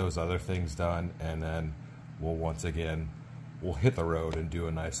 we'll get those other things done, and then we'll hit the road and do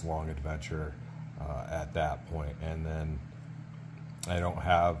a nice long adventure at that point. And then I don't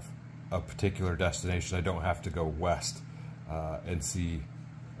have a particular destination. I don't have to go west and see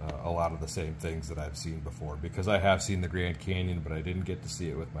a lot of the same things that I've seen before, because I have seen the Grand Canyon, but I didn't get to see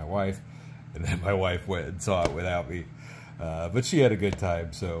it with my wife, and then my wife went and saw it without me, but she had a good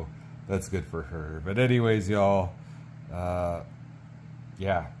time, so that's good for her. But anyways, y'all,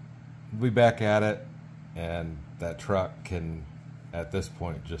 yeah, we'll be back at it, and that truck can at this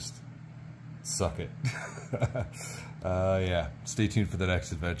point just suck it. Yeah, stay tuned for the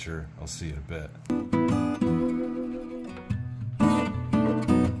next adventure. I'll see you in a bit.